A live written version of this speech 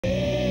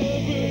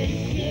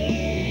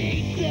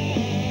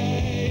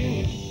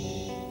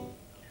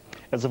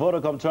It's the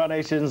Vodacom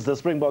Tri-Nations, the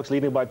Springboks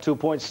leading by 2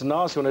 points.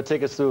 Now, so you want to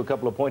take us through a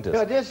couple of pointers?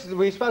 Yeah,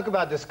 we spoke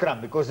about the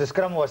scrum because the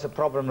scrum was a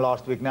problem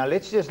last week. Now,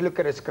 let's just look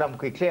at a scrum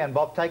quickly. And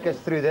Bob, take us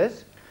through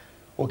this.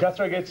 Well,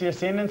 Guthrie gets the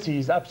ascendancy.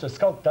 He's up, so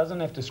Skulk doesn't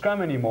have to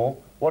scrum anymore.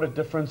 What a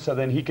difference. So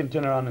then he can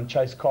turn around and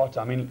chase Carter.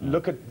 I mean,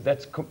 look at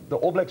that. The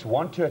All Blacks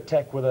want to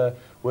attack with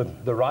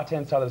the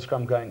right-hand side of the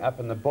scrum going up,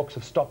 and the Boks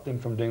have stopped them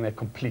from doing that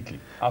completely.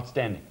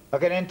 Outstanding.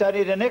 Okay, then,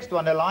 Tony, the next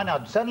one, the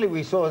line-out. Suddenly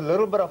we saw a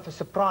little bit of a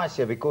surprise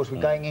here because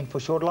we're going in for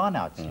short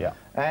line-outs. Yeah.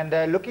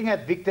 And looking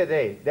at Victor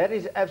there, that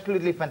is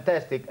absolutely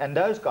fantastic. And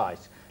those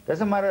guys,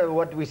 doesn't matter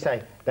what we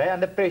say, they're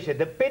under pressure.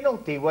 The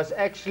penalty was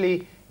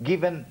actually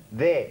given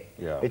there.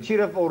 Yeah. It should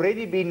have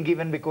already been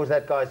given because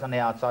that guy's on the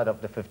outside of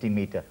the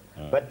 50-meter.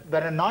 But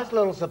a nice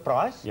little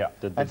surprise. Yeah.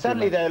 And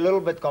suddenly they're a little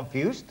bit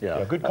confused.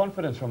 Yeah, good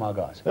confidence from our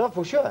guys. Yeah,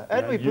 for sure.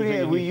 And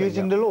we're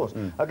using the laws.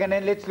 Okay,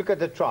 then let's look at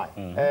the try.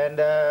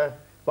 And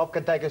Bob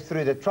can take us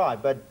through the try,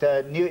 but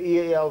new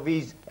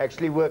ELV's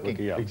actually working.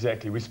 Yeah.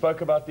 Exactly. We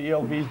spoke about the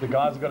ELVs. The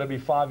guys have got to be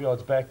 5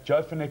 yards back.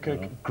 Joe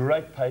Finnicker,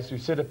 great pace. We've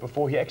said it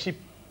before. He actually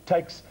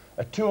takes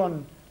a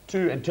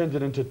 2-on-2 and turns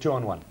it into a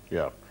 2-on-1.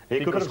 Yeah.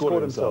 He could have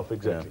scored himself.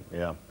 Exactly.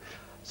 Yeah.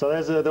 So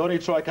there's the only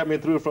try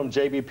coming through from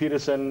JB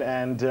Peterson,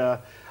 and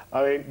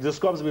I mean, the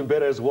scrums have been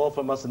better as well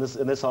from us in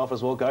this half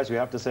as well, guys. We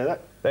have to say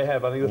that. They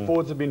have. I think the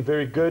forwards have been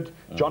very good.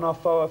 John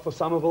Afoa for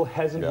Somerville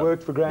hasn't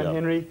worked for Graham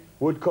Henry.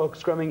 Woodcock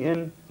scrumming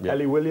in.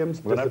 Ali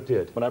Williams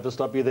disappeared. We're going to have to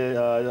stop you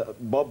there,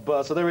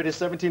 Bob. So there it is,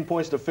 17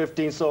 points to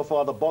 15 so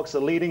far. The Boks are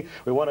leading.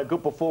 We want a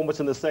good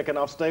performance in the second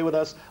half. Stay with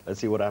us. Let's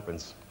see what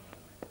happens.